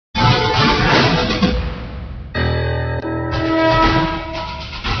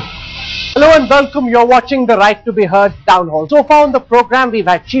and welcome. You're watching the Right to be Heard Townhall. So far on the program, we've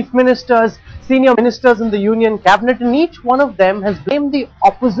had chief ministers, senior ministers in the union cabinet, and each one of them has blamed the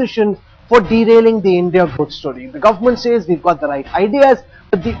opposition for derailing the India growth story. The government says we've got the right ideas,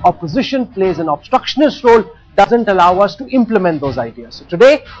 but the opposition plays an obstructionist role, doesn't allow us to implement those ideas. So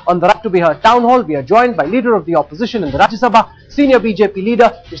today, on the Right to be Heard Townhall, we are joined by leader of the opposition in the Rajya Sabha, senior BJP leader,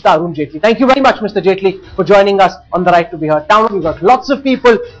 Mr. Arun Jaitley. Thank you very much, Mr. Jaitley, for joining us on the Right to be Heard Townhall. We've got lots of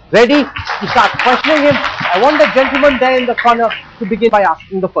people ready to start questioning him. I want the gentleman there in the corner to begin by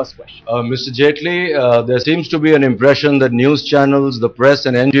asking the first question. Mr. Jaitley, there seems to be an impression that news channels, the press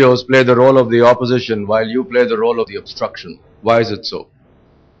and NGOs play the role of the opposition while you play the role of the obstruction. Why is it so?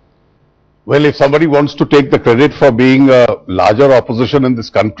 Well, if somebody wants to take the credit for being a larger opposition in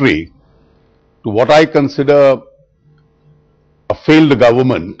this country to what I consider a failed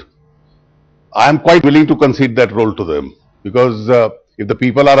government, I am quite willing to concede that role to them. Because if the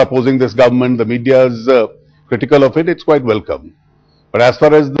people are opposing this government, the media is critical of it, it's quite welcome. But as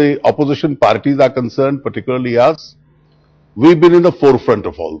far as the opposition parties are concerned, particularly us, we've been in the forefront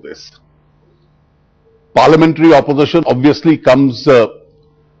of all this. Parliamentary opposition obviously comes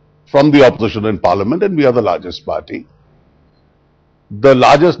from the opposition in parliament, and we are the largest party. The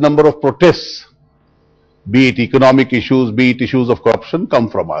largest number of protests, be it economic issues, be it issues of corruption, come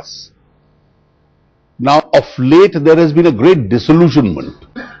from us. Now, of late, there has been a great disillusionment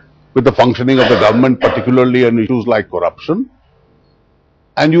with the functioning of the government, particularly on issues like corruption.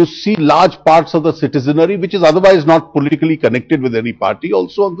 And you see large parts of the citizenry, which is otherwise not politically connected with any party,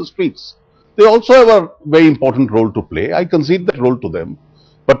 also on the streets. They also have a very important role to play. I concede that role to them.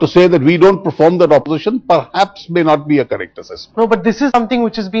 But to say that we don't perform that opposition perhaps may not be a correct assessment. No, but this is something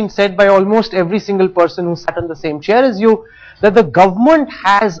which has been said by almost every single person who sat on the same chair as you, that the government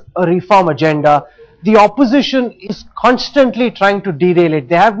has a reform agenda. The opposition is constantly trying to derail it.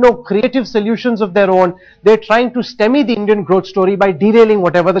 They have no creative solutions of their own. They're trying to stymie the Indian growth story by derailing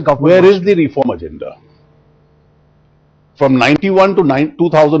whatever the government wants. Where is the reform agenda? From 91 to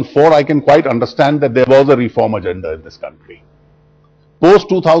 2004, I can quite understand that there was a reform agenda in this country.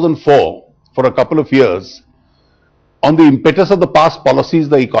 Post-2004, for a couple of years, on the impetus of the past policies,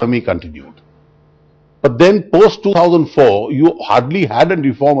 the economy continued. But then post-2004, you hardly had a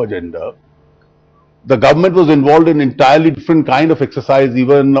reform agenda. The government was involved in entirely different kind of exercise,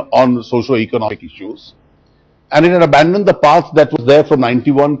 even on socio-economic issues. And it had abandoned the path that was there from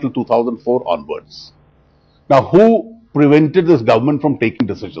 91 to 2004 onwards. Now, who prevented this government from taking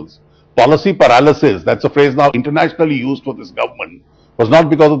decisions? Policy paralysis, that's a phrase now internationally used for this government, was not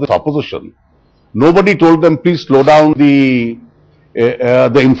because of this opposition. Nobody told them, please slow down the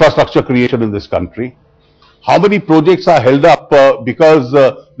infrastructure creation in this country. How many projects are held up because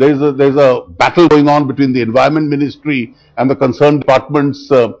there's a battle going on between the Environment Ministry and the concerned departments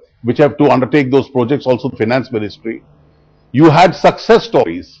which have to undertake those projects, also the Finance Ministry. You had success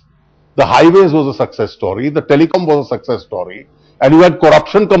stories. The highways was a success story, the telecom was a success story, and you had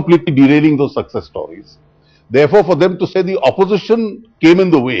corruption completely derailing those success stories. Therefore, for them to say the opposition came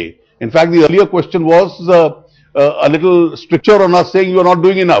in the way, in fact, the earlier question was a little stricture on us saying you are not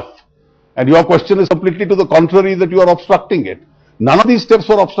doing enough. And your question is completely to the contrary, that you are obstructing it. None of these steps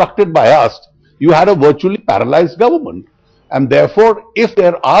were obstructed by us. You had a virtually paralyzed government. And therefore, if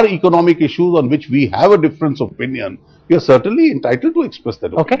there are economic issues on which we have a difference of opinion, we are certainly entitled to express that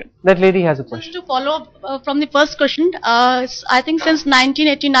opinion. Okay, that lady has a question. Just to follow up from the first question, I think since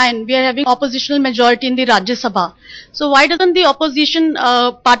 1989 we are having oppositional majority in the Rajya Sabha. So why doesn't the opposition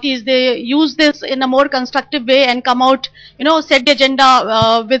parties, they use this in a more constructive way and come out, set the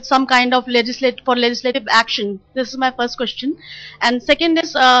agenda with some kind of legislative action? This is my first question. And second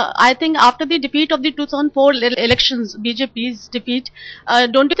is, I think after the defeat of the 2004 elections, BJP's defeat,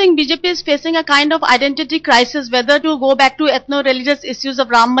 don't you think BJP is facing a kind of identity crisis, whether to go back to ethno-religious issues of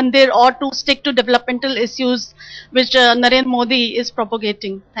Ram Mandir or to stick to developmental issues which Narendra Modi is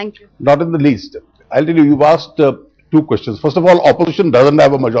propagating? Thank you. Not in the least. I'll tell you, you've asked two questions. First of all, opposition doesn't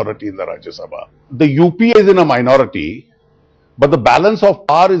have a majority in the Rajya Sabha. The UPA is in a minority, but the balance of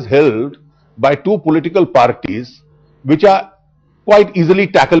power is held by two political parties which are quite easily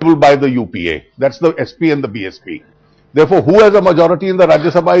tackleable by the UPA. That's the SP and the BSP. Therefore, who has a majority in the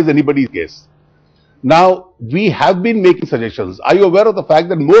Rajya Sabha is anybody's guess. Now, we have been making suggestions. Are you aware of the fact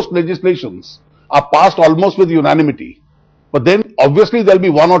that most legislations are passed almost with unanimity? But then, obviously, there will be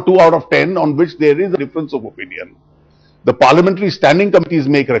 1 or 2 out of 10 on which there is a difference of opinion. The parliamentary standing committees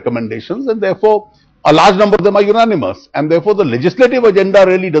make recommendations, and therefore, a large number of them are unanimous. And therefore, the legislative agenda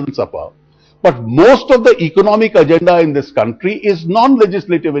really doesn't suffer. But most of the economic agenda in this country is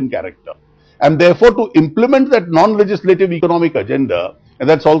non-legislative in character. And therefore, to implement that non-legislative economic agenda, and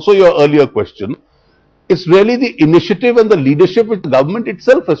that's also your earlier question, it's really the initiative and the leadership which the government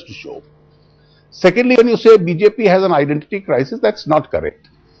itself has to show. Secondly, when you say BJP has an identity crisis, that's not correct.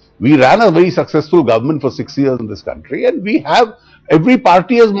 We ran a very successful government for 6 years in this country, and we have, every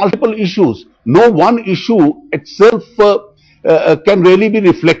party has multiple issues. No one issue itself can really be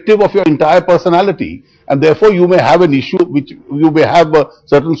reflective of your entire personality, and therefore you may have an issue which you may have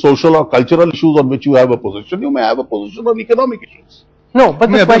certain social or cultural issues on which you have a position. You may have a position on economic issues. No,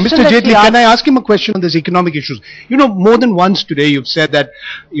 but the question Mr. that Jaitley, can I ask him a question on these economic issues? You know, more than once today you've said that,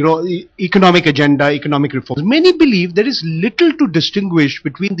 you know, economic agenda, economic reforms. Many believe there is little to distinguish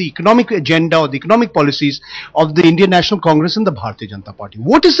between the economic agenda or the economic policies of the Indian National Congress and the Bharatiya Janata Party.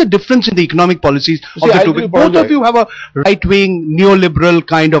 What is the difference in the economic policies of the two? Both of you have a right-wing, neoliberal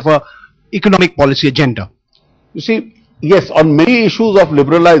kind of a economic policy agenda. You see, yes, on many issues of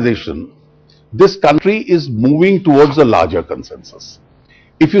liberalization, this country is moving towards a larger consensus.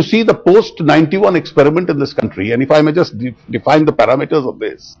 If you see the post-91 experiment in this country, and if I may just define the parameters of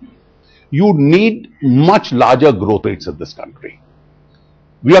this, you need much larger growth rates in this country.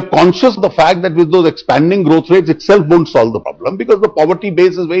 We are conscious of the fact that with those expanding growth rates itself won't solve the problem, because the poverty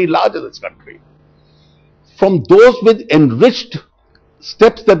base is very large in this country. From those with enriched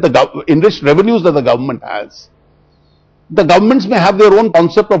steps that enriched revenues that the government has, the governments may have their own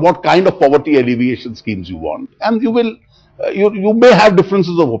concept of what kind of poverty alleviation schemes you want, and you will you may have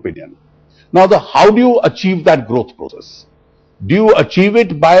differences of opinion. Now, how do you achieve that growth process? Do you achieve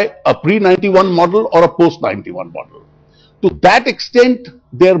it by a pre-91 model or a post-91 model? To that extent,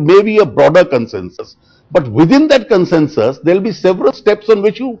 there may be a broader consensus, but within that consensus, there will be several steps on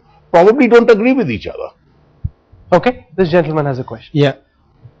which you probably don't agree with each other. Okay, this gentleman has a question. Yeah.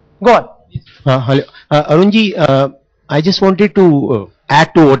 Go on. Hello. Arunji, I just wanted to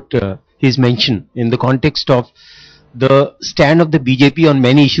add to what he's mentioned in the context of the stand of the BJP on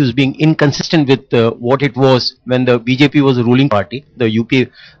many issues being inconsistent with what it was when the BJP was the ruling party, the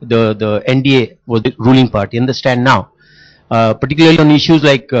NDA was the ruling party, and the stand now, particularly on issues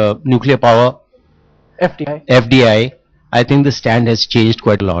like nuclear power, FDI. I think the stand has changed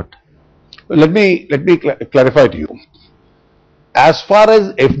quite a lot. Let me clarify to you. As far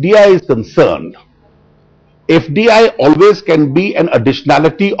as FDI is concerned, FDI always can be an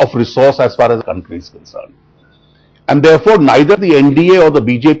additionality of resource as far as the country is concerned. And therefore, neither the NDA or the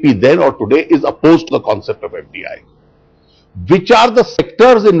BJP then or today is opposed to the concept of FDI. Which are the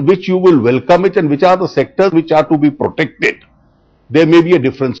sectors in which you will welcome it and which are the sectors which are to be protected? There may be a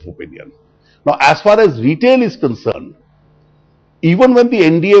difference of opinion. Now, as far as retail is concerned, even when the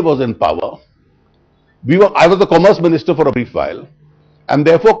NDA was in power, I was the Commerce Minister for a brief while, and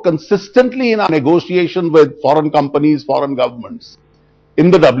therefore consistently in our negotiation with foreign companies, foreign governments, in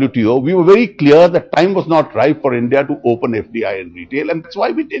the WTO, we were very clear that time was not ripe for India to open FDI in retail, and that's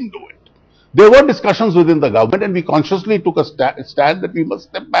why we didn't do it. There were discussions within the government, and we consciously took a stand that we must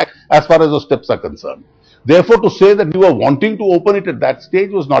step back as far as those steps are concerned. Therefore, to say that we were wanting to open it at that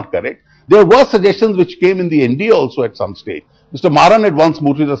stage was not correct. There were suggestions which came in the NDA also at some stage. Mr. Maran had once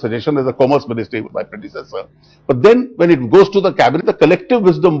mooted a suggestion as a Commerce Minister with my predecessor. But then, when it goes to the cabinet, the collective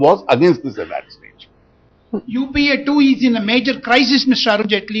wisdom was against this at that stage. UPA 2 is in a major crisis, Mr. Arun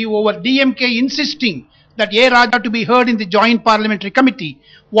Jaitley, over DMK insisting that A. Raja to be heard in the Joint Parliamentary Committee.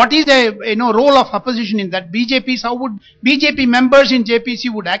 What is the role of opposition in that? How would BJP members in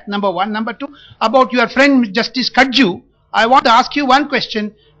JPC would act? Number one. Number two, about your friend Justice Kadju, I want to ask you one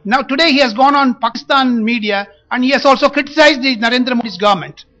question. Now today he has gone on Pakistan media and he has also criticized the Narendra Modi's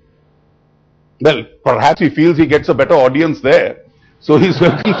government. Well, perhaps he feels he gets a better audience there. So he's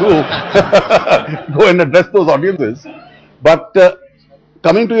welcome to go and address those audiences. But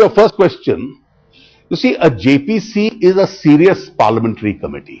coming to your first question, you see, a JPC is a serious parliamentary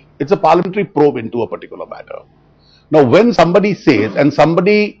committee. It's a parliamentary probe into a particular matter. Now, when somebody says, and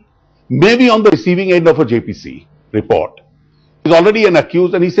somebody may be on the receiving end of a JPC report, is already an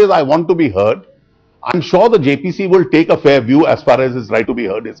accused and he says, I want to be heard, I'm sure the JPC will take a fair view as far as his right to be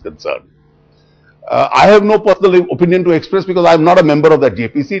heard is concerned. I have no personal opinion to express because I am not a member of that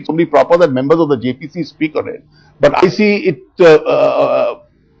JPC. It's only proper that members of the JPC speak on it. But I see it,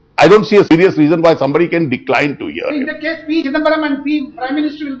 I don't see a serious reason why somebody can decline to hear in him. the case, P. Chidambaram and P. Prime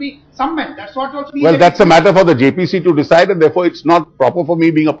Minister will be summoned. That's what also. Well, that's a matter for the JPC to decide, and therefore it's not proper for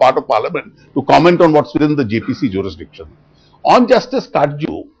me being a part of Parliament to comment on what's within the JPC jurisdiction. On Justice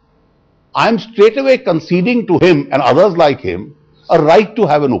Kadju, I am straight away conceding to him and others like him a right to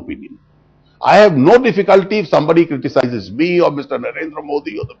have an opinion. I have no difficulty if somebody criticizes me or Mr. Narendra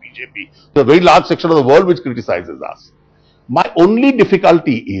Modi or the BJP. There's a very large section of the world which criticizes us. My only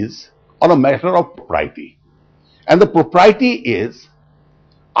difficulty is on a matter of propriety. And the propriety is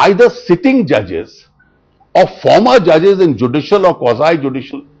either sitting judges or former judges in judicial or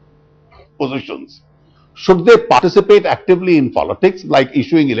quasi-judicial positions, should they participate actively in politics like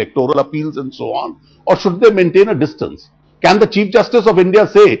issuing electoral appeals and so on, or should they maintain a distance? Can the Chief Justice of India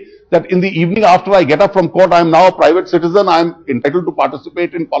say that in the evening after I get up from court, I am now a private citizen, I am entitled to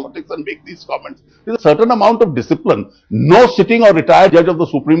participate in politics and make these comments? There is a certain amount of discipline. No sitting or retired judge of the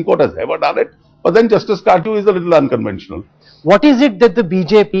Supreme Court has ever done it, but then Justice Kaju is a little unconventional. What is it that the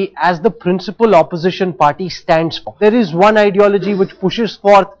BJP as the principal opposition party stands for? There is one ideology which pushes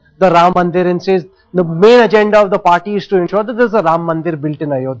forth the Ram Mandir and says the main agenda of the party is to ensure that there is a Ram Mandir built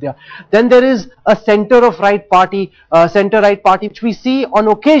in Ayodhya. Then there is a centre-right party which we see on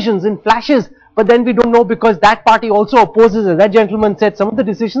occasions in flashes, but then we don't know because that party also opposes it. That gentleman said some of the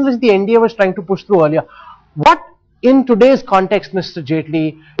decisions which the NDA was trying to push through earlier. What in today's context, Mr.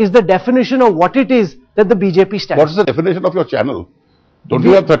 Jaitley, is the definition of what it is that the BJP stands for? What is the definition of your channel? Don't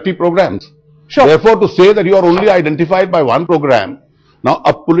you have 30 programs? Sure. Therefore, to say that you are only identified by one program. Now,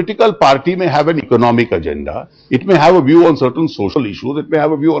 a political party may have an economic agenda. It may have a view on certain social issues. It may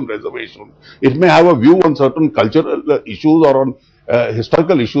have a view on reservation. It may have a view on certain cultural issues or on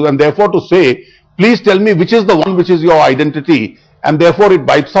historical issues. And therefore, to say, please tell me which is the one which is your identity, and therefore it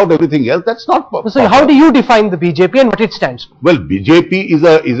wipes out everything else, that's not possible. So, how do you define the BJP and what it stands for? Well, BJP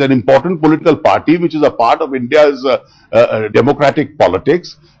is an important political party which is a part of India's democratic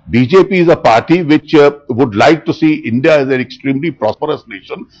politics. BJP is a party which would like to see India as an extremely prosperous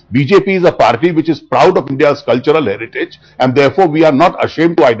nation. BJP is a party which is proud of India's cultural heritage, and therefore we are not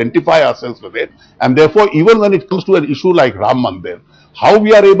ashamed to identify ourselves with it. And therefore, even when it comes to an issue like Ram Mandir, how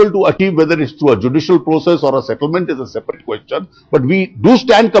we are able to achieve, whether it's through a judicial process or a settlement, is a separate question. But we do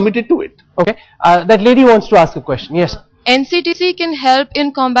stand committed to it. Okay. That lady wants to ask a question. Yes. NCTC can help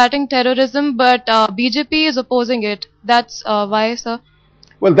in combating terrorism, but BJP is opposing it. That's why, sir?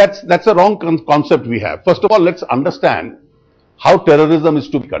 Well, that's a wrong concept we have. First of all, let's understand how terrorism is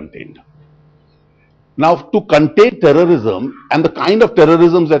to be contained. Now, to contain terrorism and the kind of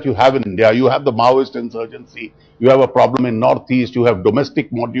terrorism that you have in India, you have the Maoist insurgency, you have a problem in Northeast, you have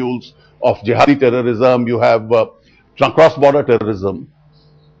domestic modules of jihadi terrorism, you have cross-border terrorism.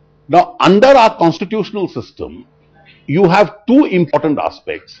 Now, under our constitutional system, you have two important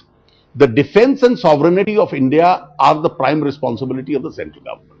aspects. The defense and sovereignty of India are the prime responsibility of the central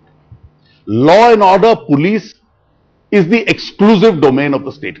government. Law and order, police is the exclusive domain of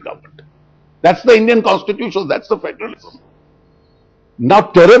the state government. That's the Indian constitution, that's the federalism. Now,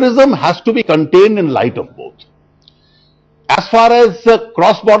 terrorism has to be contained in light of both. As far as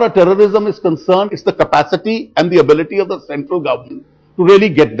cross-border terrorism is concerned, it's the capacity and the ability of the central government to really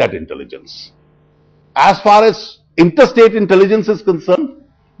get that intelligence. As far as interstate intelligence is concerned,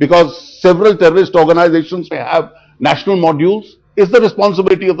 because several terrorist organizations may have national modules, is the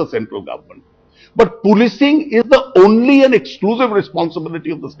responsibility of the central government. But policing is the only and exclusive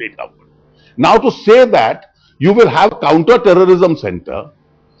responsibility of the state government. Now, to say that you will have counter-terrorism center,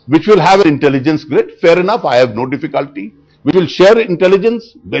 which will have an intelligence grid, fair enough, I have no difficulty. We will share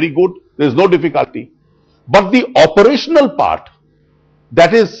intelligence, very good, there is no difficulty. But the operational part,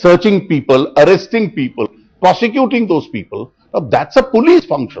 that is searching people, arresting people, prosecuting those people, now that's a police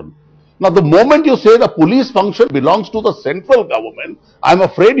function. Now, the moment you say the police function belongs to the central government, I'm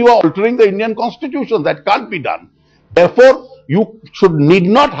afraid you are altering the Indian constitution. That can't be done. Therefore, you need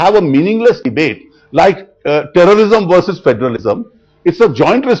not have a meaningless debate like terrorism versus federalism. It's a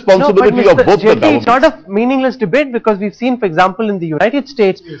joint responsibility of both the governments. It's not a meaningless debate because we've seen, for example, in the United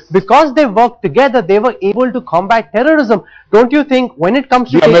States, because they worked together, they were able to combat terrorism. Don't you think when it comes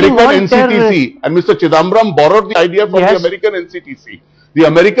to the American NCTC, and Mr. Chidambaram borrowed the idea from the American NCTC. The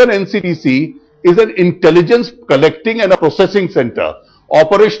American NCTC is an intelligence collecting and a processing center.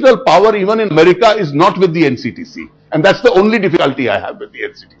 Operational power even in America is not with the NCTC. And that's the only difficulty I have with the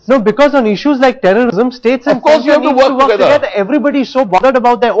NCTC. No, because on issues like terrorism, states and centers need to work together. Everybody is so bothered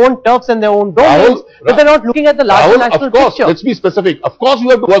about their own turfs and their own domains that they're not looking at the larger national picture. Let's be specific. Of course, you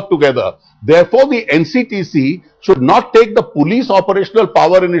have to work together. Therefore, the NCTC should not take the police operational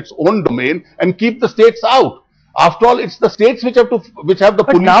power in its own domain and keep the states out. After all, it's the states which have the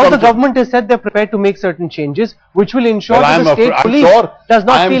police. But now the government has said they're prepared to make certain changes, which will ensure that the state police does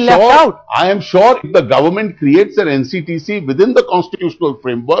not feel left out. I am sure if the government creates an NCTC within the constitutional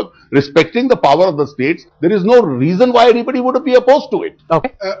framework, respecting the power of the states, there is no reason why anybody would be opposed to it.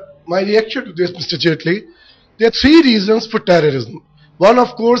 Okay. My reaction to this, Mr. Jaitley, there are three reasons for terrorism. One,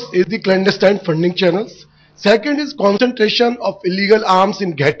 of course, is the clandestine funding channels. Second is concentration of illegal arms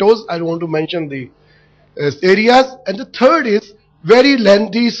in ghettos. I don't want to mention the areas. And the third is very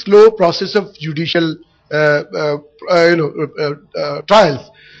lengthy, slow process of judicial trials.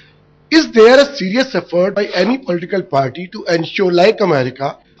 Is there a serious effort by any political party to ensure, like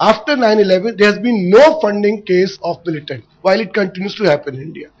America, after 9/11, there has been no funding case of militant, while it continues to happen in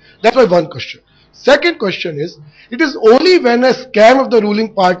India? That's my one question. Second question is, it is only when a scam of the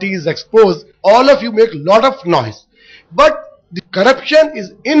ruling party is exposed, all of you make a lot of noise. But the corruption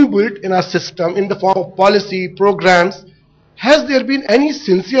is inbuilt in our system in the form of policy, programs. Has there been any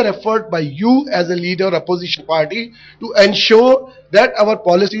sincere effort by you as a leader opposition party to ensure that our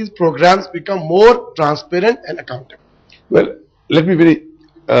policies, programs become more transparent and accountable? Well, let me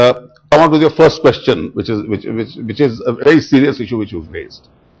come on with your first question, which is a very serious issue which you've raised.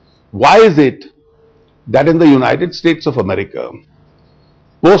 Why is it that in the United States of America,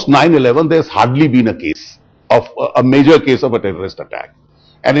 post 9/11, there's hardly been a case of a major case of a terrorist attack,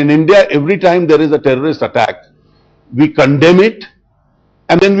 and in India, every time there is a terrorist attack, we condemn it,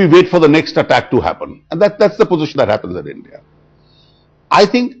 and then we wait for the next attack to happen. And that's the position that happens in India. I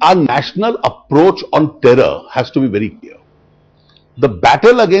think our national approach on terror has to be very clear. The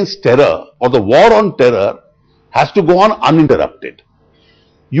battle against terror or the war on terror has to go on uninterrupted.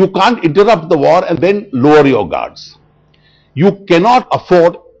 You can't interrupt the war and then lower your guards. You cannot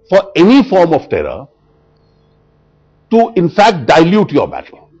afford for any form of terror to in fact dilute your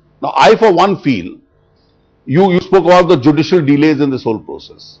battle. Now, I for one feel, you spoke about the judicial delays in this whole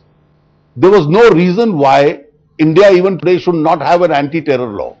process. There was no reason why India even today should not have an anti-terror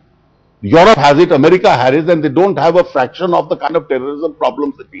law. Europe has it, America has it, and they don't have a fraction of the kind of terrorism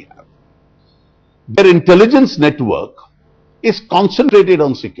problems that we have. Their intelligence network is concentrated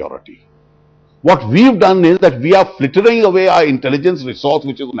on security. What we've done is that we are frittering away our intelligence resource,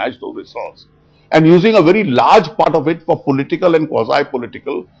 which is a national resource, and using a very large part of it for political and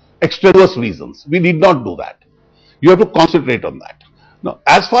quasi-political extraneous reasons. We need not do that. You have to concentrate on that. Now,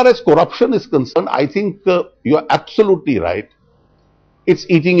 as far as corruption is concerned, I think you are absolutely right. It's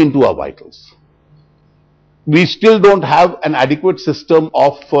eating into our vitals. We still don't have an adequate system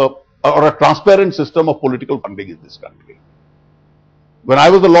of, or a transparent system of political funding in this country. When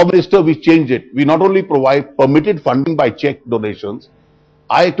I was the law minister, we changed it. We not only provide permitted funding by check donations,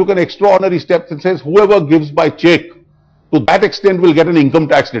 I took an extraordinary step and says whoever gives by check, to that extent will get an income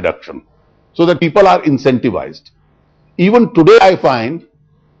tax deduction, so that people are incentivized. Even today I find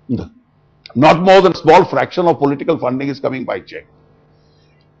not more than a small fraction of political funding is coming by check.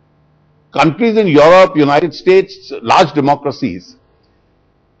 Countries in Europe, United States, large democracies,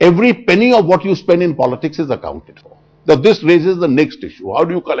 every penny of what you spend in politics is accounted for. Now this raises the next issue. How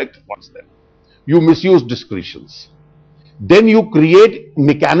do you collect funds then? You misuse discretions. Then you create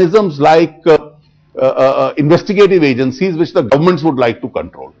mechanisms like investigative agencies which the governments would like to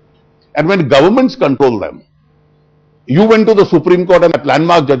control. And when governments control them, you went to the Supreme Court and a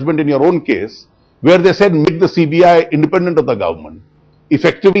landmark judgment in your own case where they said make the CBI independent of the government.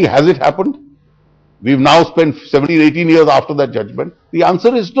 Effectively, has it happened? We've now spent 17, 18 years after that judgment. The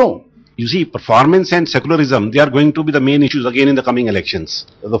answer is no. You see, performance and secularism, they are going to be the main issues again in the coming elections.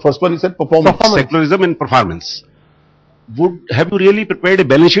 The first one you said performance. Secularism and performance. Have you really prepared a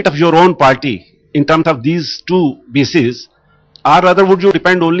balance sheet of your own party in terms of these two bases, or rather would you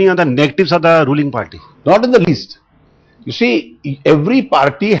depend only on the negatives of the ruling party? Not in the least. You see, every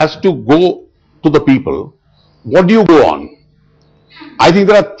party has to go to the people. What do you go on? I think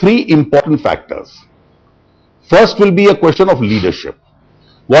there are three important factors. First will be a question of leadership.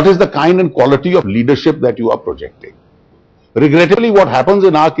 What is the kind and quality of leadership that you are projecting? Regrettably, what happens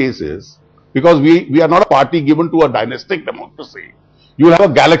in our case is, because we are not a party given to a dynastic democracy, you will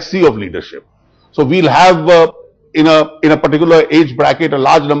have a galaxy of leadership. So we'll have in a particular age bracket a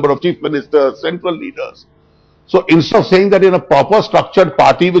large number of chief ministers, central leaders. So instead of saying that in a proper structured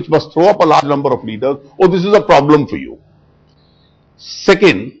party which must throw up a large number of leaders, oh, this is a problem for you.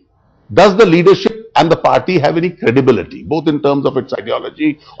 Second, does the leadership and the party have any credibility, both in terms of its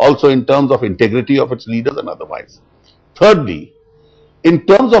ideology, also in terms of integrity of its leaders and otherwise? Thirdly, in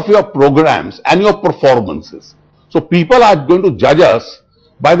terms of your programs and your performances. So people are going to judge us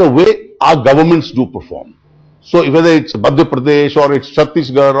by the way our governments do perform. So whether it's Madhya Pradesh or it's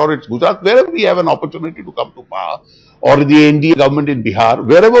Chhattisgarh or it's Gujarat, wherever we have an opportunity to come to power, or the NDA government in Bihar,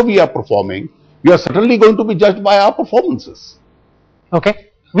 wherever we are performing, we are certainly going to be judged by our performances. Okay.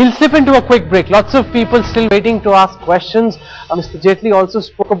 We'll slip into a quick break. Lots of people still waiting to ask questions. Mr. Jaitley also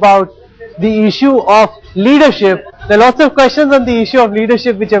spoke about the issue of leadership. There are lots of questions on the issue of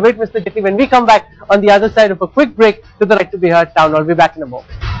leadership which await Mr. Jaitley when we come back on the other side of a quick break to the Right to be Heard Town Hall. We'll be back in a moment.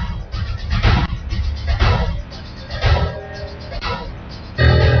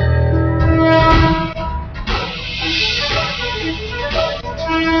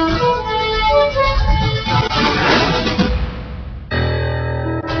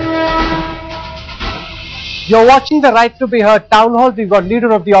 You're watching the Right to be Heard Town Hall. We've got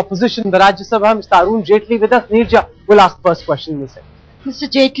Leader of the Opposition, the Rajya Sabha, Mr. Arun Jaitley with us. Nirja will ask first question in a second. Mr.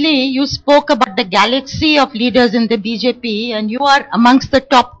 Jaitley, you spoke about the galaxy of leaders in the BJP and you are amongst the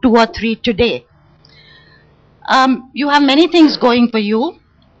top 2 or 3 today. You have many things going for you.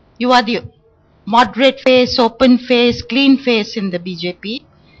 You are the moderate face, open face, clean face in the BJP.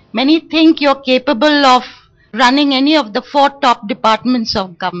 Many think you're capable of running any of the 4 top departments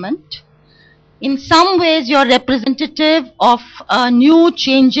of government. In some ways, you're representative of a new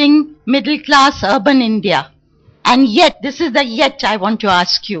changing middle class urban India. And yet, this is the yet I want to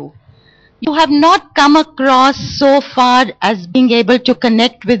ask you. You have not come across so far as being able to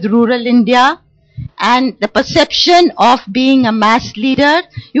connect with rural India and the perception of being a mass leader.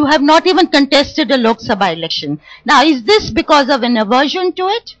 You have not even contested a Lok Sabha election. Now, is this because of an aversion to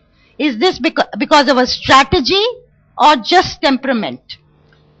it? Is this because of a strategy or just temperament?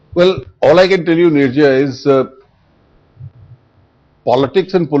 Well, all I can tell you, Nirja, is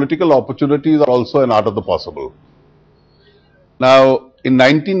politics and political opportunities are also an art of the possible. Now, in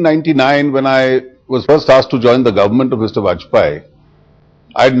 1999, when I was first asked to join the government of Mr. Vajpayee,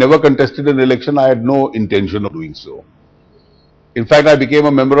 I had never contested an election. I had no intention of doing so. In fact, I became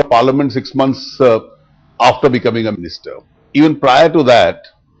a member of parliament 6 months after becoming a minister. Even prior to that,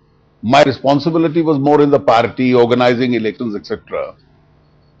 my responsibility was more in the party, organizing elections, etc.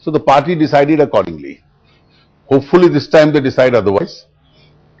 So the party decided accordingly. Hopefully this time they decide otherwise.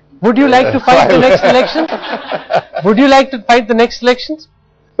 Would you like to fight the next election? Would you like to fight the next elections?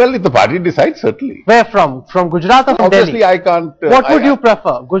 Well, if the party decides, certainly. Where from? From Gujarat or from Obviously, Delhi? I can't. What would you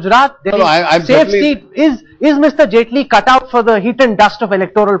prefer? Gujarat, Delhi? No, I'm safe seat. Is Mr. Jaitley cut out for the heat and dust of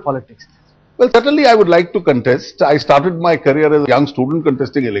electoral politics? Well, certainly I would like to contest. I started my career as a young student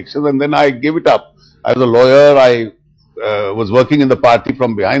contesting elections and then I gave it up. I was a lawyer. I was working in the party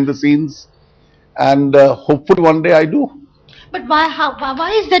from behind the scenes and hopefully one day I do. But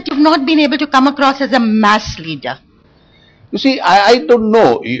why is that you've not been able to come across as a mass leader? You see, I don't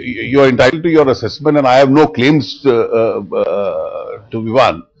know. You are entitled to your assessment and I have no claims to be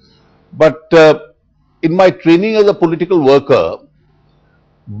won. But in my training as a political worker,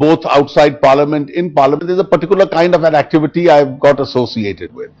 both outside parliament, in parliament, there is a particular kind of an activity I have got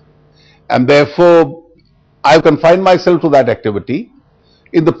associated with. And therefore, I have confined myself to that activity.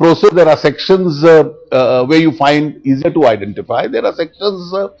 In the process, there are sections where you find easier to identify. There are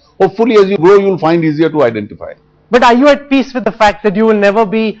sections, hopefully as you grow, you will find easier to identify. But are you at peace with the fact that you will never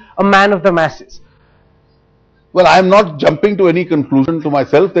be a man of the masses? Well, I am not jumping to any conclusion to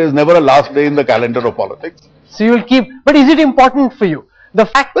myself. There is never a last day in the calendar of politics. So you will keep, but is it important for you? The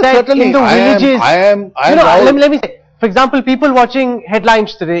fact that in the villages, let me say, for example, people watching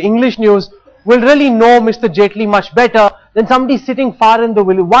headlines today, English news, will really know Mr. Jaitley much better than somebody sitting far in the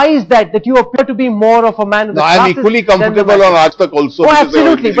village. Why is that you appear to be more of a man of the masses? I am equally comfortable on Aaj Tak also. Oh,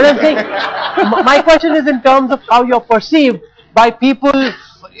 absolutely. But I'm saying, my question is in terms of how you're perceived by people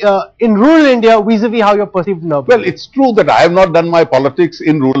in rural India vis-a-vis how you're perceived in urban. Well, it's true that I have not done my politics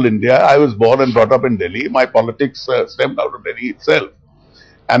in rural India. I was born and brought up in Delhi. My politics stemmed out of Delhi itself.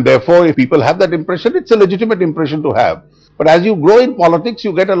 And therefore, if people have that impression, it's a legitimate impression to have. But as you grow in politics,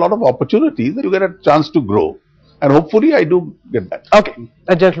 you get a lot of opportunities, you get a chance to grow. And hopefully I do get that. Okay,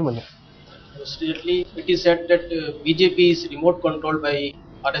 a gentleman. Mr. Jaitley, it is said that BJP is remote controlled by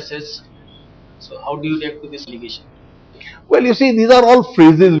RSS. So how do you react to this allegation? Well, you see, these are all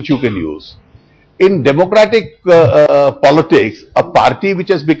phrases which you can use. In democratic politics, a party which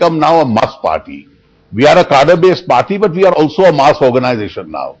has become now a mass party. We are a cadre-based party, but we are also a mass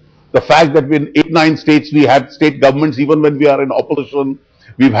organization now. The fact that in 8-9 states we had state governments even when we are in opposition.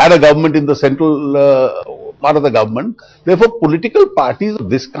 We've had a government in the central part of the government. Therefore, political parties of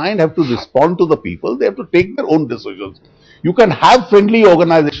this kind have to respond to the people. They have to take their own decisions. You can have friendly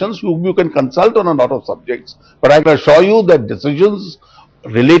organizations whom you can consult on a lot of subjects. But I can assure you that decisions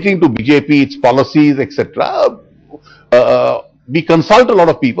relating to BJP, its policies, etc., we consult a lot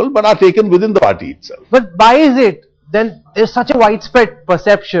of people, but are taken within the party itself. But why is it then there's such a widespread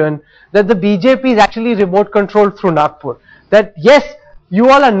perception that the BJP is actually remote controlled through Nagpur? That yes, you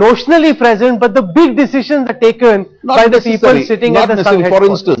all are notionally present, but the big decisions are taken by the people sitting at the Sangh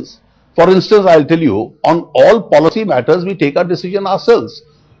headquarters. For instance, I'll tell you, on all policy matters, we take our decision ourselves.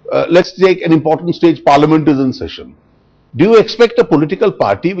 Let's take an important stage, Parliament is in session. Do you expect a political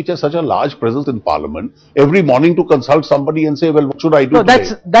party which has such a large presence in Parliament every morning to consult somebody and say, well, what should I do today?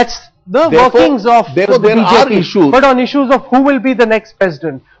 That's the workings of the BJP. Are issues. But on issues of who will be the next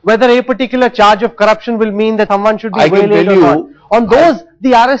president, whether a particular charge of corruption will mean that someone should be waylaid or not, on those,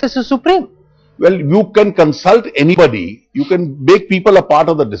 the RSS is supreme. Well, you can consult anybody. You can make people a part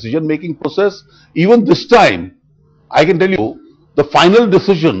of the decision-making process. Even this time, I can tell you, the final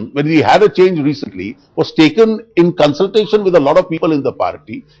decision, when we had a change recently, was taken in consultation with a lot of people in the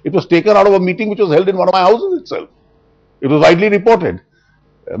party. It was taken out of a meeting which was held in one of my houses itself. It was widely reported.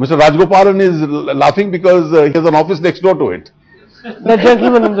 Mr. Rajgopalan is laughing because he has an office next door to it. The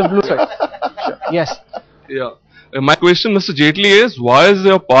gentleman in the blue shirt. Sure. Yes. Yeah. My question, Mr. Jaitley, is why is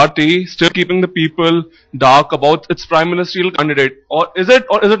your party still keeping the people dark about its prime ministerial candidate? Or is it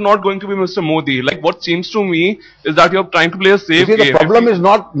not going to be Mr. Modi? Like, what seems to me is that you're trying to play a safe game. The problem is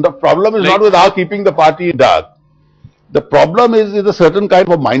not with our keeping the party in dark. The problem is a certain kind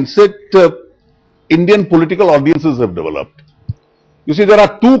of a mindset Indian political audiences have developed. You see, there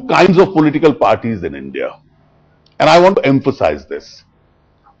are two kinds of political parties in India. And I want to emphasize this.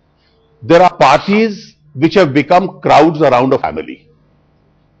 There are parties which have become crowds around a family.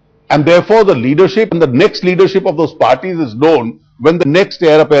 And therefore the leadership and the next leadership of those parties is known when the next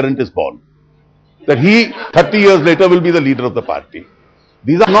heir apparent is born. That he 30 years later will be the leader of the party.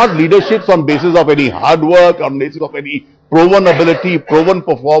 These are not leaderships on basis of any hard work, on basis of any proven ability, proven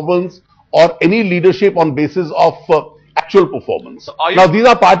performance, or any leadership on basis of actual performance. So now these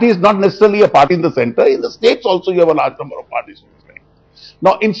are parties, not necessarily a party in the center. In the states also you have a large number of parties.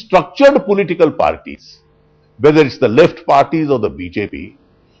 Now in structured political parties, whether it's the left parties or the BJP,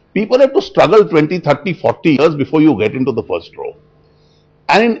 people have to struggle 20, 30, 40 years before you get into the first row.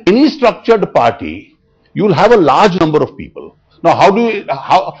 And in any structured party, you'll have a large number of people. Now how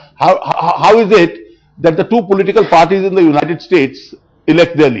is it that the two political parties in the United States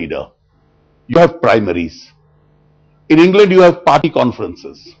elect their leader? You have primaries. In England, you have party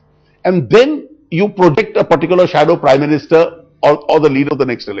conferences. And then you project a particular shadow prime minister or the leader of the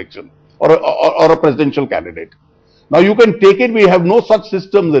next election, or a presidential candidate. Now you can take it, we have no such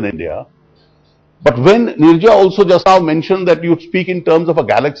systems in India. But when Nirja also just now mentioned that you speak in terms of a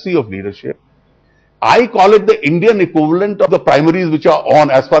galaxy of leadership, I call it the Indian equivalent of the primaries which are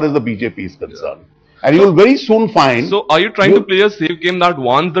on as far as the BJP is concerned. And you will very soon find... So are you trying to play a safe game that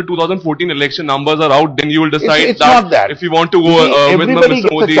once the 2014 election numbers are out, then you will decide it's not that. If you want to go with Mr. Modi... Everybody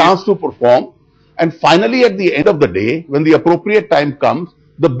gets a chance to perform. And finally, at the end of the day, when the appropriate time comes,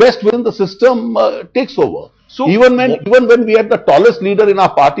 the best within the system takes over. So even when we had the tallest leader in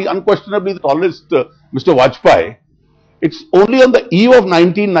our party, unquestionably the tallest, Mr. Vajpayee, it's only on the eve of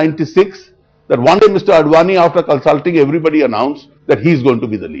 1996 that one day Mr. Advani, after consulting everybody, announced that he's going to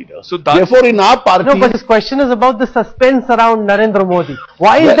be the leader. So therefore, in our party... No, but this question is about the suspense around Narendra Modi.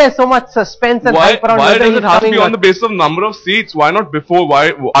 Why is there so much suspense and hype around Why does it have to be on the basis of number of seats? Why not before?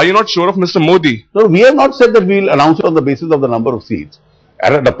 Why are you not sure of Mr. Modi? No, we have not said that we will announce it on the basis of the number of seats.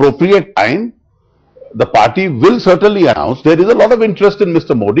 At an appropriate time, the party will certainly announce. There is a lot of interest in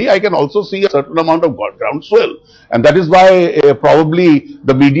Mr. Modi. I can also see a certain amount of groundswell. And that is why probably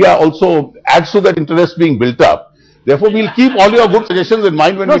the media also adds to that interest being built up. Therefore, we'll keep all your good suggestions in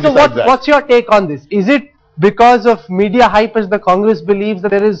mind when we decide that. What's your take on this? Is it because of media hype as the Congress believes that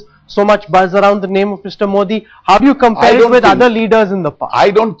there is so much buzz around the name of Mr. Modi? How do you compare it with other leaders in the past?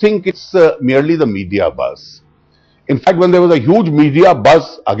 I don't think it's merely the media buzz. In fact, when there was a huge media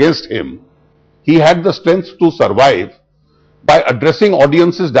buzz against him, he had the strength to survive by addressing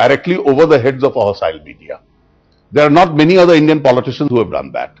audiences directly over the heads of a hostile media. There are not many other Indian politicians who have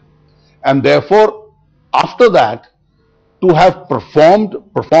done that. And therefore, after that, to have performed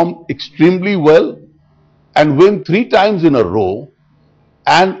extremely well and win 3 times in a row,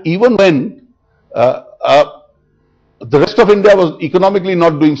 and even when the rest of India was economically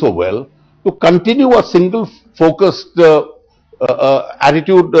not doing so well, to continue a single focused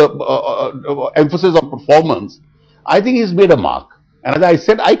attitude, emphasis on performance, I think he's made a mark. And as I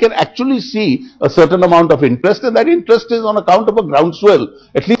said, I can actually see a certain amount of interest, and that interest is on account of a groundswell,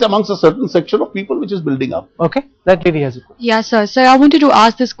 at least amongst a certain section of people which is building up. Okay, that lady has a question. Yeah, sir. Sir, I wanted to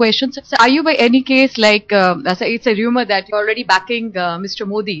ask this question. Sir, are you by any case like, it's a rumor that you're already backing Mr.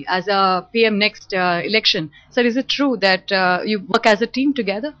 Modi as a PM next election. Sir, is it true that you work as a team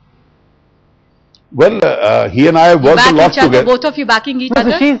together? Well, he and I have worked a lot together. Both of you backing each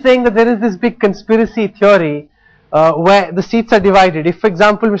other? So she's saying that there is this big conspiracy theory where the seats are divided. If, for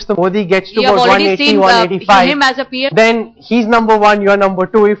example, Mr. Modi gets to about 180, 185, him as a PM. Then he's number 1, you're number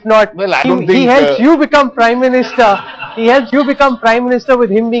 2. If not, well, I don't he helps you become Prime Minister. He helps you become Prime Minister with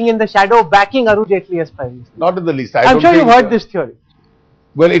him being in the shadow backing Arun Jaitley as Prime Minister. Not in the least. I'm sure you've heard this theory.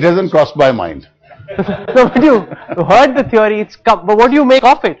 Well, it hasn't crossed my mind. No, but you heard the theory, but what do you make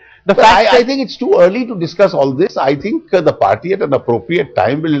of it? The fact I think it's too early to discuss all this. I think the party at an appropriate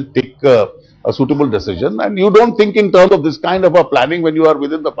time will take a suitable decision, and you don't think in terms of this kind of a planning when you are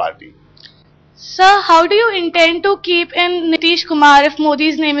within the party. Sir, how do you intend to keep in Nitish Kumar if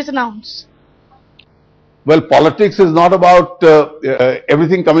Modi's name is announced? Well, politics is not about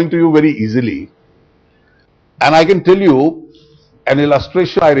everything coming to you very easily. And I can tell you an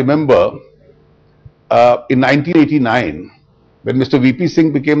illustration I remember in 1989 when Mr. VP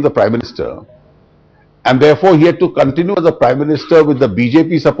Singh became the Prime Minister, and therefore he had to continue as a Prime Minister with the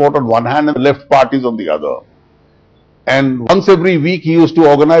BJP support on one hand and the left parties on the other. And once every week he used to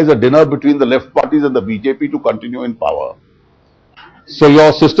organize a dinner between the left parties and the BJP to continue in power. So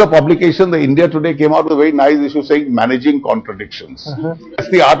your sister publication, the India Today, came out with a very nice issue saying managing contradictions. That's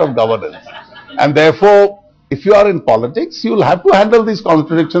the art of governance. And therefore, if you are in politics, you will have to handle these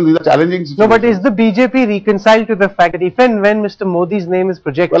contradictions. These are challenging situations. No, but is the BJP reconciled to the fact that if and when Mr. Modi's name is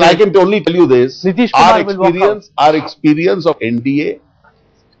projected... Well, I can only tell you this. Nitish Kumar will walk out. Our experience of NDA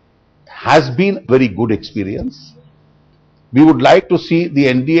has been very good experience. We would like to see the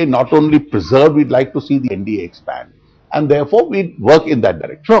NDA not only preserved, we'd like to see the NDA expand. And therefore, we work in that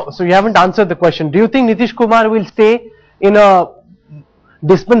direction. No, so you haven't answered the question. Do you think Nitish Kumar will stay in a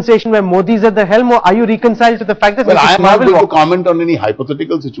dispensation where Modi is at the helm, or are you reconciled to the fact that Well, Nitish I am Kumar not will going to walk out? comment on any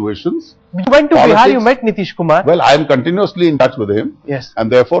hypothetical situations. You went to Bihar, you met Nitish Kumar. Well, I am continuously in touch with him. Yes.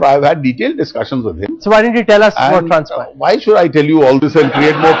 And therefore, I have had detailed discussions with him. So why didn't you tell us what And transpired? why should I tell you all this and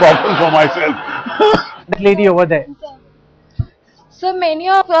create more problems for myself? That lady over there. So many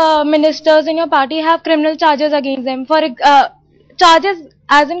of ministers in your party have criminal charges against them. For charges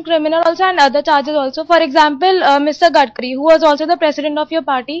as in criminal also and other charges also. For example, Mr. Gadkari, who was also the president of your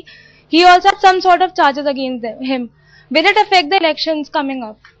party, he also had some sort of charges against him. Will it affect the elections coming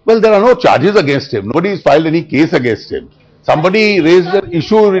up? Well, there are no charges against him. Nobody has filed any case against him. Somebody raised an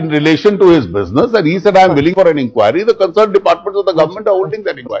issue in relation to his business and he said, I am willing for an inquiry. The concerned departments of the government are holding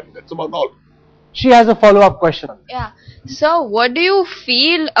that inquiry. That's about all. She has a follow-up question. Yeah. So, what do you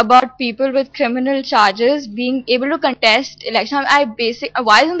feel about people with criminal charges being able to contest election?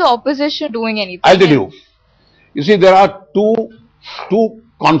 Why isn't the opposition doing anything? I'll tell you. You see, there are two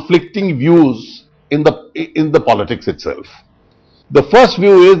conflicting views in the politics itself. The first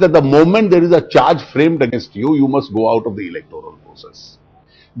view is that the moment there is a charge framed against you, you must go out of the electoral process.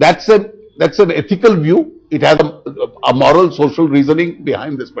 That's an ethical view. It has a moral, social reasoning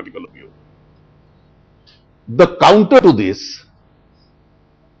behind this particular view. The counter to this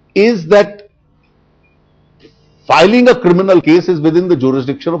is that filing a criminal case is within the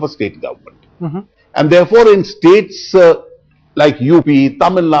jurisdiction of a state government. And therefore, in states like UP,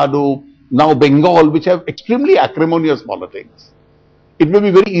 Tamil Nadu, now Bengal, which have extremely acrimonious politics, it may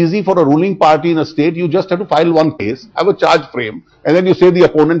be very easy for a ruling party in a state. You just have to file one case, have a charge frame, and then you say the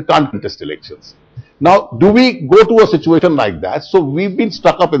opponent can't contest elections. Now, do we go to a situation like that? So, we've been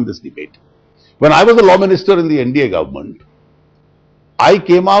stuck up in this debate. When I was a law minister in the NDA government, I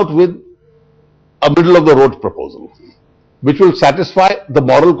came out with a middle-of-the-road proposal, which will satisfy the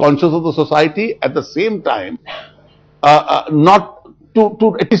moral conscience of the society, at the same time, not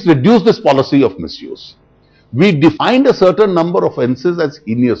to at least reduce this policy of misuse. We defined a certain number of offences as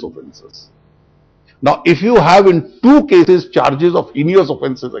heinous offences. Now, if you have in 2 cases charges of heinous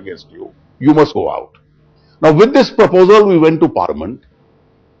offences against you, you must go out. Now, with this proposal, we went to Parliament,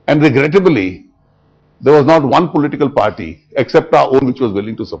 and regrettably, there was not one political party except our own which was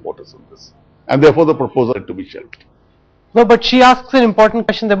willing to support us in this. And therefore, the proposal had to be shelved. No, but she asks an important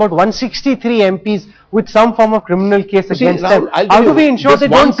question about 163 MPs with some form of criminal case against them. How do we ensure they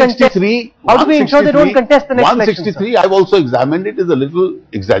don't contest? How do we ensure they don't contest the next election? 163, I've also examined it, is a little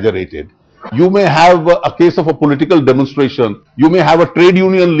exaggerated. You may have a case of a political demonstration. You may have a trade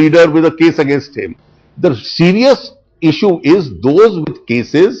union leader with a case against him. The serious issue is those with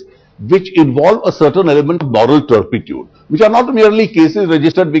cases which involve a certain element of moral turpitude, which are not merely cases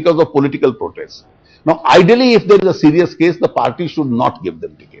registered because of political protests. Now, ideally, if there is a serious case, the party should not give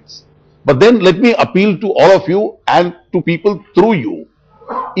them tickets. But then let me appeal to all of you and to people through you.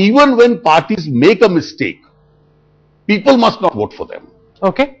 Even when parties make a mistake, people must not vote for them.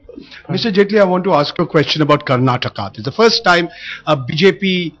 Okay. Mr. Jaitley, I want to ask you a question about Karnataka. This is the first time a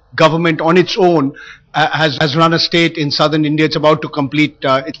BJP government on its own has run a state in southern India. It's about to complete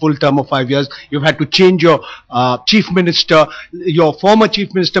its full term of 5 years. You've had to change your chief minister. Your former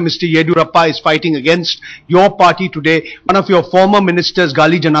chief minister, Mr. Yediyurappa, is fighting against your party today. One of your former ministers,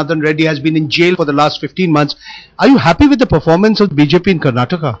 Gali Janardhan Reddy, has been in jail for the last 15 months. Are you happy with the performance of BJP in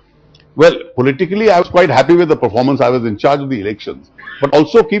Karnataka? Well, politically, I was quite happy with the performance. I was in charge of the elections. But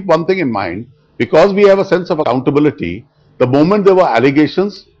also keep one thing in mind, because we have a sense of accountability, the moment there were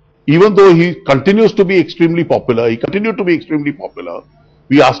allegations, even though he continues to be extremely popular,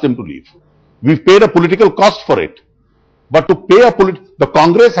 we asked him to leave. We've paid a political cost for it. But to pay the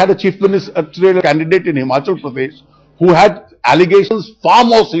Congress had a chief ministerial candidate in Himachal Pradesh who had allegations far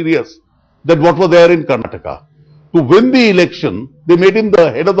more serious than what were there in Karnataka. To win the election, they made him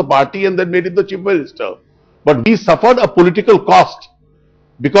the head of the party and then made him the chief minister. But we suffered a political cost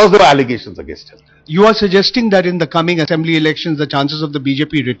because there were allegations against him. You are suggesting that in the coming assembly elections, the chances of the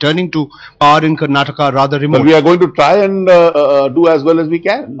BJP returning to power in Karnataka are rather remote. Well, we are going to try and do as well as we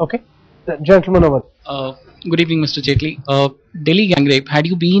can. Okay. The gentleman over. Good evening, Mr. Jaitley. Delhi gang rape, had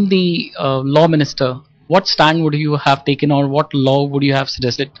you been the law minister, what stand would you have taken or what law would you have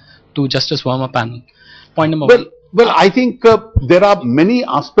suggested to Justice Verma panel? Point number one. Well, I think there are many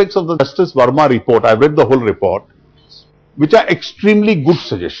aspects of the Justice Verma report, I've read the whole report, which are extremely good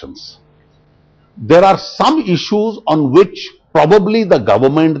suggestions. There are some issues on which probably the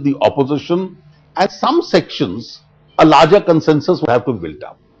government, the opposition and some sections, a larger consensus would have to be built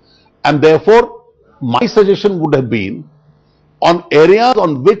up. And therefore, my suggestion would have been on areas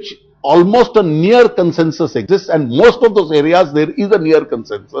on which almost a near consensus exists, and most of those areas there is a near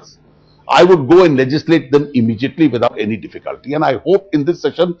consensus, I would go and legislate them immediately without any difficulty. And I hope in this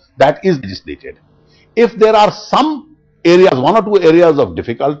session that is legislated. If there are some areas, one or two areas of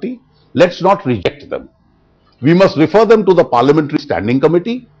difficulty, let's not reject them. We must refer them to the Parliamentary Standing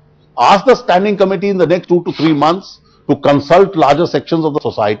Committee, ask the Standing Committee in the next 2 to 3 months to consult larger sections of the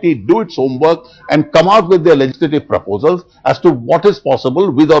society, do its homework and come out with their legislative proposals as to what is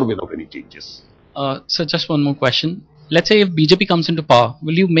possible with or without any changes. So just one more question. Let's say if BJP comes into power,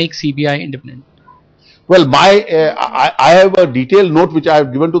 will you make CBI independent? Well, I have a detailed note which I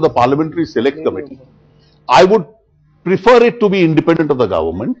have given to the Parliamentary Select Committee. I would prefer it to be independent of the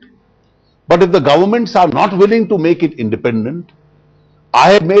government. But if the governments are not willing to make it independent,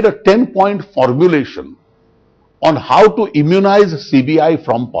 I have made a 10-point formulation on how to immunize CBI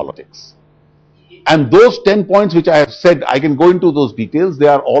from politics. And those 10 points which I have said, I can go into those details, they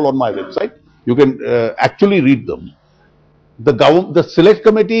are all on my website. You can actually read them. The Select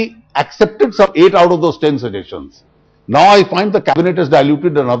Committee accepted some 8 out of those 10 suggestions. Now I find the Cabinet has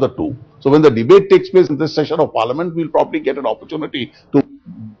diluted another 2. So when the debate takes place in this session of Parliament, we'll probably get an opportunity to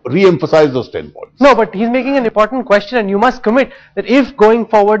re-emphasize those 10 points. No, but he's making an important question and you must commit that if going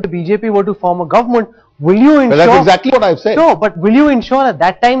forward the BJP were to form a government, will you ensure... Well, that's exactly what I've said. No, but will you ensure at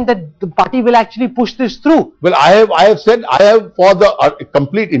that time that the party will actually push this through? Well, I have said, I have for the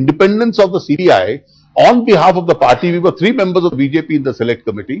complete independence of the CBI, on behalf of the party, we were 3 members of BJP in the Select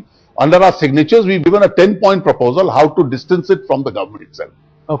Committee. Under our signatures, we've given a 10-point proposal how to distance it from the government itself.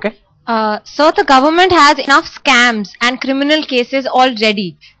 Okay. So the government has enough scams and criminal cases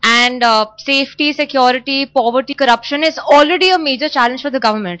already, and safety, security, poverty, corruption is already a major challenge for the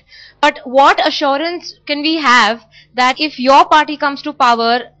government. But what assurance can we have that if your party comes to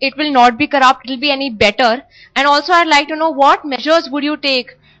power, it will not be corrupt, it will be any better? And also I'd like to know what measures would you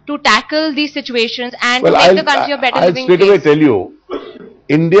take to tackle these situations and to make the country a better living place? I'll straight away tell you,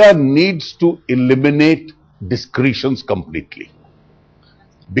 India needs to eliminate discretions completely.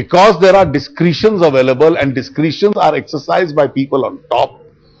 Because there are discretions available and discretions are exercised by people on top,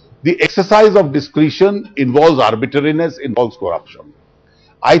 the exercise of discretion involves arbitrariness, involves corruption.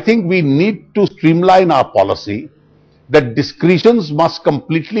 I think we need to streamline our policy that discretions must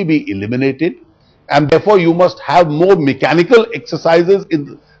completely be eliminated and therefore you must have more mechanical exercises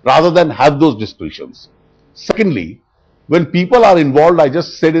rather than have those discretions. Secondly, when people are involved, I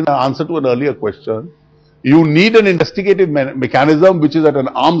just said in answer to an earlier question, you need an investigative mechanism which is at an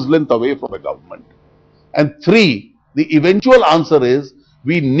arm's length away from the government. And 3, the eventual answer is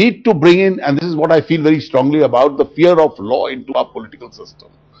we need to bring in, and this is what I feel very strongly about, the fear of law into our political system.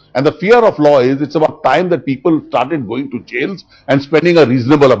 And the fear of law is it's about time that people started going to jails and spending a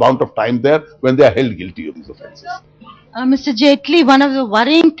reasonable amount of time there when they are held guilty of these offences. Mr. Jaitley, one of the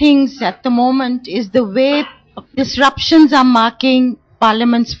worrying things at the moment is the way disruptions are marking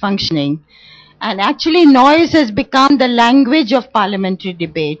Parliament's functioning. And actually noise has become the language of parliamentary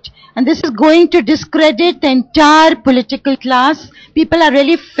debate. And this is going to discredit the entire political class. People are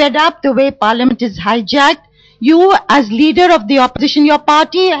really fed up the way Parliament is hijacked. You as leader of the opposition, your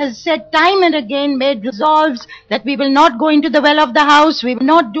party has said time and again, made resolves that we will not go into the well of the house, we will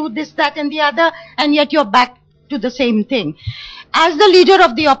not do this, that and the other, and yet you're back to the same thing. As the leader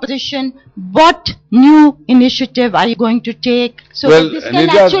of the opposition, what new initiative are you going to take so that this can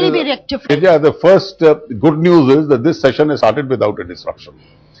actually be rectified? The first good news is that this session has started without a disruption.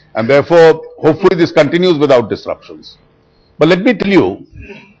 And therefore, hopefully this continues without disruptions. But let me tell you,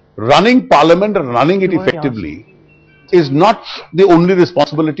 running Parliament and running it effectively is not the only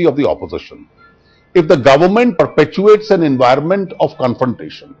responsibility of the opposition. If the government perpetuates an environment of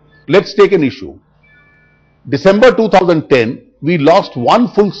confrontation, let's take an issue. December 2010, we lost one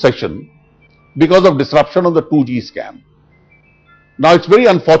full session because of disruption of the 2G scam. Now, it's very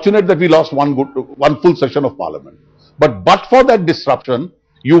unfortunate that we lost one full session of Parliament. But for that disruption,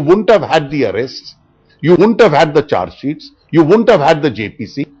 you wouldn't have had the arrests, you wouldn't have had the charge sheets, you wouldn't have had the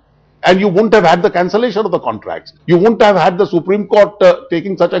JPC, and you wouldn't have had the cancellation of the contracts. You wouldn't have had the Supreme Court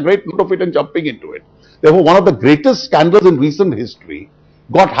taking such a great note of it and jumping into it. Therefore, one of the greatest scandals in recent history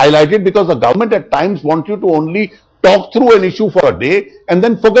got highlighted because the government at times wants you to only talk through an issue for a day and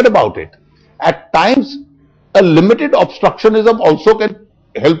then forget about it. At times, a limited obstructionism also can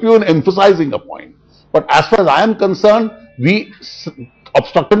help you in emphasizing a point. But as far as I am concerned,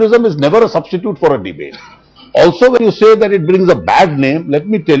 obstructionism is never a substitute for a debate. Also, when you say that it brings a bad name, let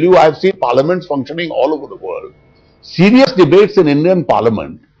me tell you, I have seen parliaments functioning all over the world. Serious debates in Indian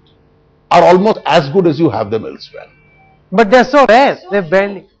parliament are almost as good as you have them elsewhere. But they're so rare. They're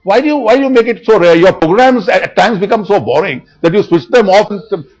barely. Why do you make it so rare? Your programs at times become so boring that you switch them off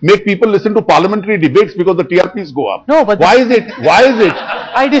and make people listen to parliamentary debates because the TRPs go up. No, but why is it?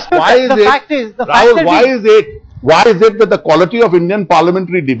 I dispute that. The fact is, Rahul, why is it that the quality of Indian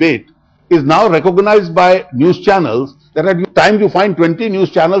parliamentary debate is now recognized by news channels, that at times you find 20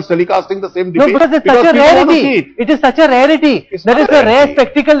 news channels telecasting the same debate? No, because it's such a rarity. It is such a rarity. That is a rare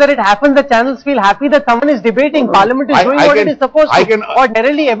spectacle that it happens that channels feel happy that someone is debating. Parliament is doing what it is supposed to.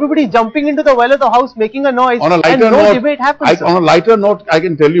 Ordinarily, everybody is jumping into the well of the house, making a noise, and no debate happens. On a lighter note, I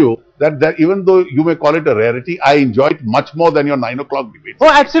can tell you that even though you may call it a rarity, I enjoy it much more than your 9 o'clock debates.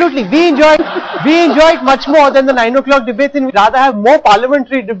 Oh, absolutely. We enjoy it much more than the 9 o'clock debates, and we'd rather have more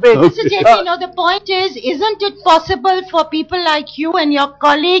parliamentary debates. Mr. Jaitley, the point is, isn't it possible for people like you and your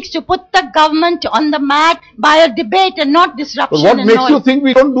colleagues to put the government on the mat by a debate and not disruption? But what makes you think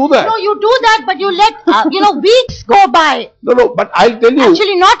we don't do that? No, you do that, but you let weeks go by. No, but I'll tell you.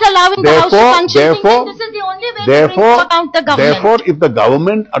 Actually not allowing the House to function. This is the only way to bring to account the government. Therefore, if the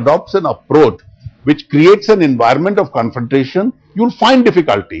government adopts an approach which creates an environment of confrontation, you'll find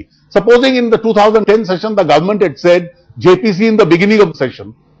difficulty. Supposing in the 2010 session, the government had said JPC in the beginning of the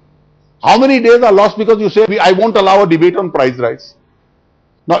session. How many days are lost because you say, I won't allow a debate on price rise?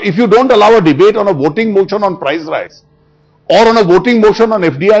 Now, if you don't allow a debate on a voting motion on price rise or on a voting motion on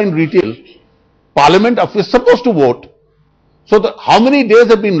FDI in retail, Parliament is supposed to vote. So, how many days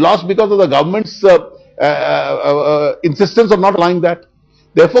have been lost because of the government's insistence of not allowing that?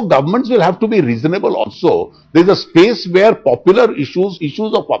 Therefore, governments will have to be reasonable also. There is a space where popular issues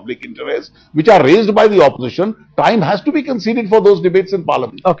of public interest, which are raised by the opposition, time has to be conceded for those debates in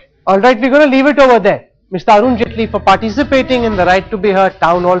Parliament. Okay. Alright, we're going to leave it over there. Mr. Arun Jaitley, for participating in the Right to be Heard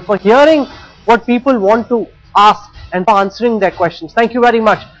Town Hall, for hearing what people want to ask and for answering their questions. Thank you very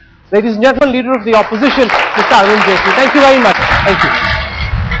much. Ladies and gentlemen, Leader of the Opposition, Mr. Arun Jaitley. Thank you very much. Thank you.